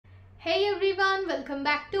Hey everyone, welcome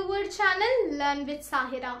back to our channel Learn with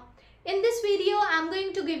Sahira. In this video, I am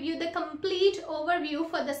going to give you the complete overview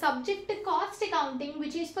for the subject Cost Accounting,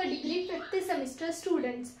 which is for degree 5th semester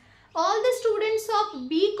students. All the students of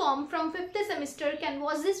BCom from 5th semester can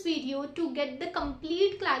watch this video to get the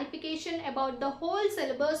complete clarification about the whole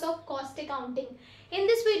syllabus of Cost Accounting. In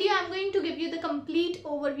this video, I am going to give you the complete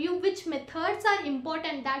overview which methods are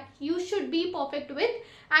important that you should be perfect with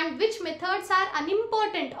and which methods are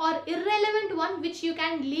unimportant or irrelevant one which you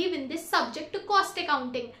can leave in this subject to Cost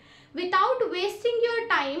Accounting. Without wasting your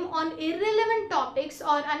time on irrelevant topics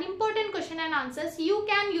or unimportant question and answers, you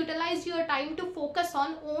can utilize your time to focus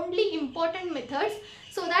on only important methods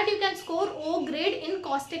so that you can score O grade in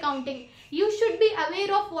Cost Accounting. You should be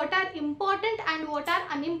aware of what are important and what are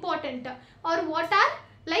unimportant, or what are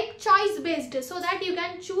like choice based, so that you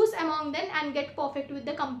can choose among them and get perfect with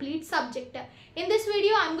the complete subject. In this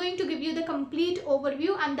video, I am going to give you the complete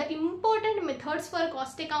overview and the important methods for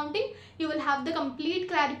Cost Accounting. You will have the complete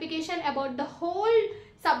clarification about the whole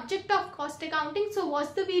subject of Cost Accounting. So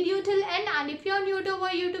watch the video till end, and if you are new to our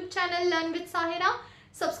YouTube channel Learn with Sahira,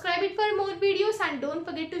 subscribe it for more videos and don't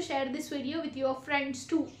forget to share this video with your friends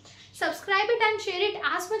too. Subscribe it and share it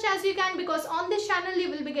as much as you can, because on this channel you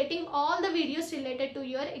will be getting all the videos related to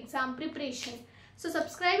your exam preparation. So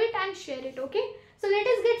subscribe it and share it, okay? So let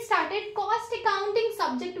us get started. Cost Accounting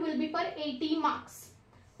subject will be for 80 marks,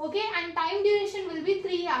 okay? And time duration will be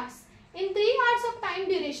 3 hours. In 3 hours of time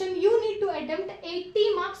duration, you need to attempt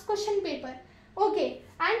 80 marks question paper, okay?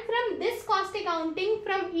 And from this Cost Accounting,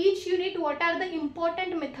 from each unit, what are the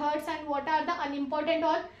important methods and what are the unimportant,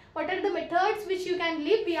 or what are the methods which you can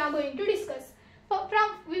leave, we are going to discuss.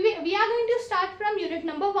 We are going to start from unit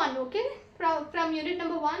number 1, okay? From unit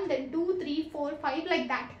number 1, then 2, 3, 4, 5, like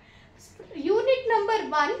that. Unit number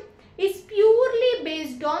 1 is purely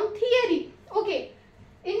based on theory, okay?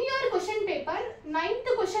 In your question paper,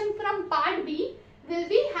 9th question from part B will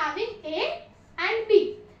be having A and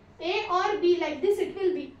B. A or B, like this it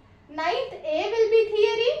will be. 9th A will be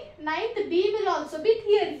theory, 9th B will also be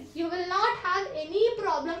theory. You will not have any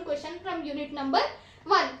problem question from unit number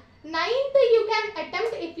 1. 9th you can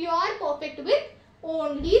attempt if you are perfect with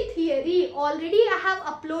only theory. Already I have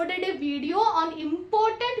uploaded a video on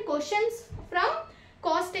important questions from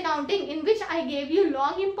Cost Accounting, in which I gave you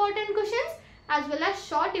long important questions as well as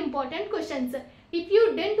short important questions. If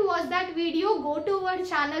you didn't watch that video, go to our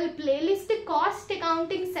channel playlist Cost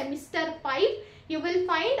Accounting Semester 5. You will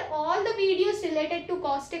find all the videos related to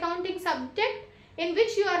Cost Accounting subject, in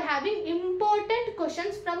which you are having important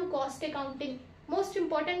questions from Cost Accounting. Most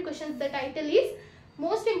important questions, the title is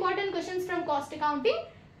Most Important Questions from Cost Accounting,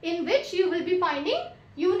 in which you will be finding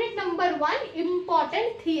unit number 1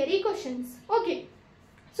 important theory questions. Okay.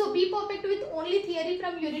 So be perfect with only theory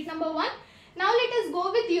from unit number 1. Now let us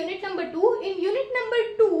go with unit number 2. In unit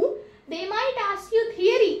number 2, they might ask you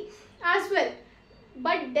theory as well,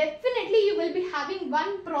 but definitely you will be having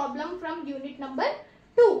one problem from unit number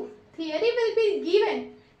 2. Theory will be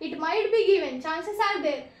given. It might be given. Chances are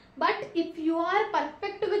there. But if you are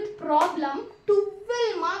perfect with problem,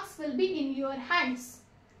 12 marks will be in your hands.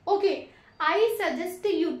 Okay. I suggest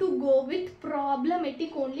you to go with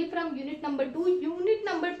problematic only from unit number 2. Unit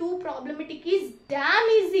number 2 problematic is damn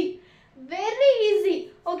easy. Very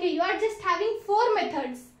easy. Okay. You are just having 4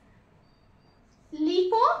 methods.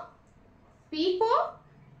 LIFO, FIFO,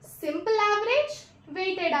 simple average,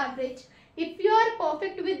 weighted average. If you are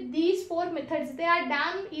perfect with these 4 methods, they are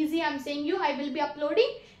damn easy. I am saying you, I will be uploading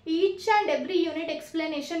each and every unit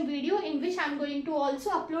explanation video, in which I am going to also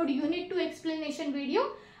upload unit 2 explanation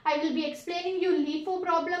video. I will be explaining you LIFO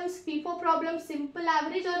problems, FIFO problems, simple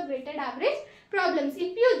average or weighted average problems.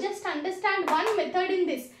 If you just understand one method in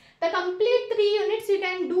this, the complete 3 units you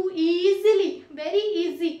can do easily, very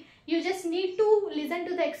easy. You just need to listen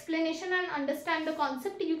to the explanation and understand the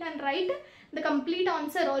concept. You can write the complete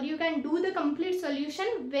answer, or you can do the complete solution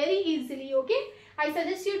very easily, okay? I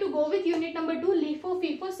suggest you to go with unit number 2, LIFO,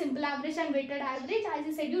 FIFO, simple average and weighted average. As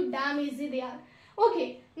I said, you damn easy they are.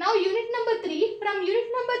 Okay, now unit number 3. From unit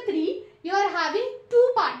number 3, you are having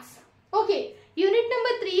 2 parts. Okay, unit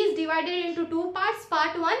number 3 is divided into 2 parts,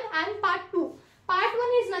 part 1 and part 2. Part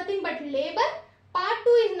 1 is nothing but labor. Part 2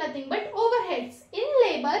 is nothing but overheads. In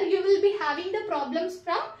labor, you will be having the problems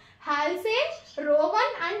from Halsey,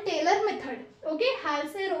 Rowan and Taylor method. Okay,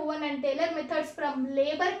 Halsey, Rowan and Taylor methods from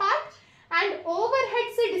labor part, and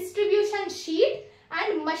overheads distribution sheet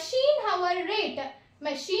and machine hour rate.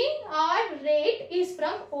 Machine hour rate is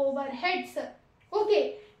from overheads.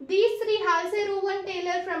 Okay, these 3 Halsey, Rowan,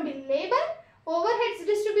 Taylor from labor, overheads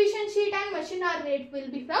distribution sheet and machine hour rate will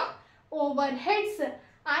be from overheads.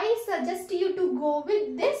 I suggest you to go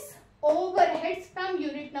with this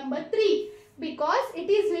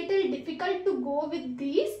difficult to go with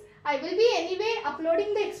these. I will be anyway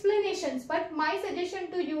uploading the explanations, but my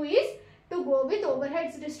suggestion to you is to go with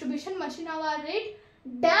overheads, distribution, machine hour rate.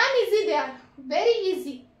 Damn easy they are. Very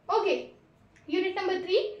easy. Okay. Unit number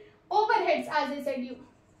 3, overheads, as I said you.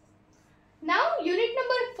 Now unit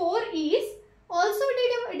number 4 is also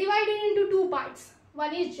divided into 2 parts.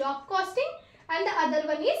 One is job costing and the other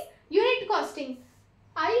one is unit costing.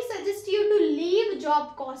 I suggest you to leave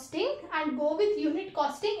job costing and go with unit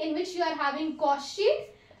costing, in which you are having cost sheet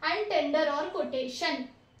and tender or quotation.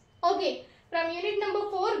 Okay, from unit number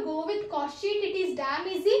 4, go with cost sheet. It is damn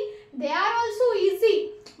easy. They are also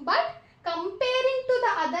easy, but comparing to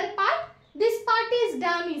the other part, this part is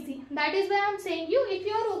damn easy. That is why I am saying you, if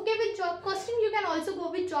you are okay with job costing, you can also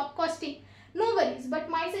go with job costing. No worries, but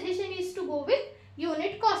my suggestion is to go with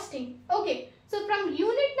unit costing. Okay, so from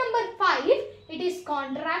unit number 5, it is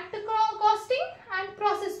contract costing and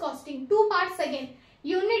process costing. 2 parts again.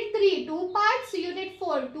 Unit 3, 2 parts. Unit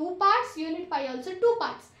 4, 2 parts. Unit 5 also 2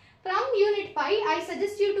 parts. From unit 5, I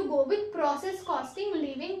suggest you to go with process costing,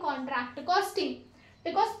 leaving contract costing.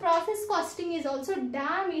 Because process costing is also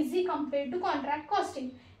damn easy compared to contract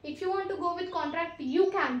costing. If you want to go with contract, you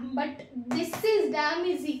can. But this is damn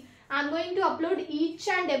easy. I am going to upload each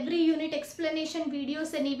and every unit explanation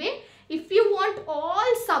videos anyway. If you want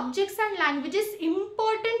all subjects and languages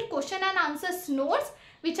important question and answers notes,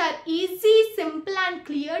 which are easy, simple and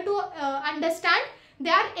clear to understand, they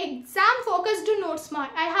are exam focused notes.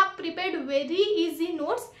 I have prepared very easy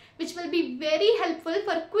notes which will be very helpful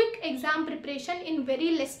for quick exam preparation in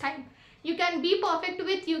very less time. You can be perfect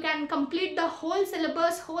with, you can complete the whole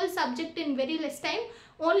syllabus, whole subject in very less time.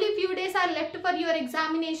 Only few days are left for your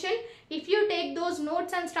examination. If you take those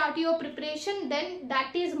notes and start your preparation, then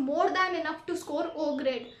that is more than enough to score O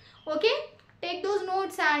grade. Okay? Take those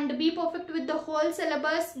notes and be perfect with the whole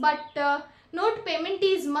syllabus. But note payment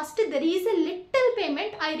is must. There is a little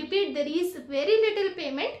payment. I repeat, there is very little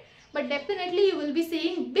payment. But definitely you will be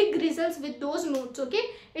seeing big results with those notes. Okay?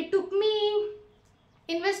 It took me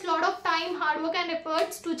invest lot of time, hard work and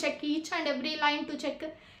efforts to check each and every line, to check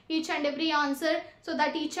each and every answer, so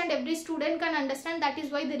that each and every student can understand. That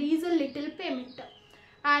is why there is a little payment.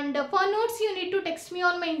 And for notes, you need to text me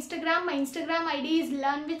on my Instagram. My Instagram ID is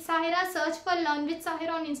Learn with Sahira. Search for Learn with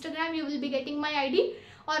Sahira on Instagram. You will be getting my ID,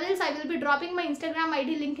 or else I will be dropping my Instagram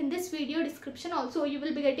ID link in this video description also. You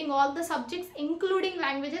will be getting all the subjects including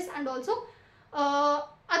languages and also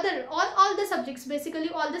all the subjects, basically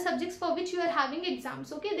all the subjects for which you are having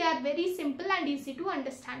exams. Okay, they are very simple and easy to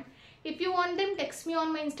understand. If you want them, text me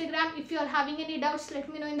on my Instagram. If you are having any doubts,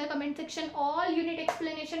 let me know in the comment section. All unit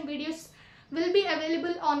explanation videos will be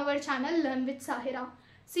available on our channel Learn with Sahira.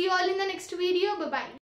 See you all in the next video. Bye bye.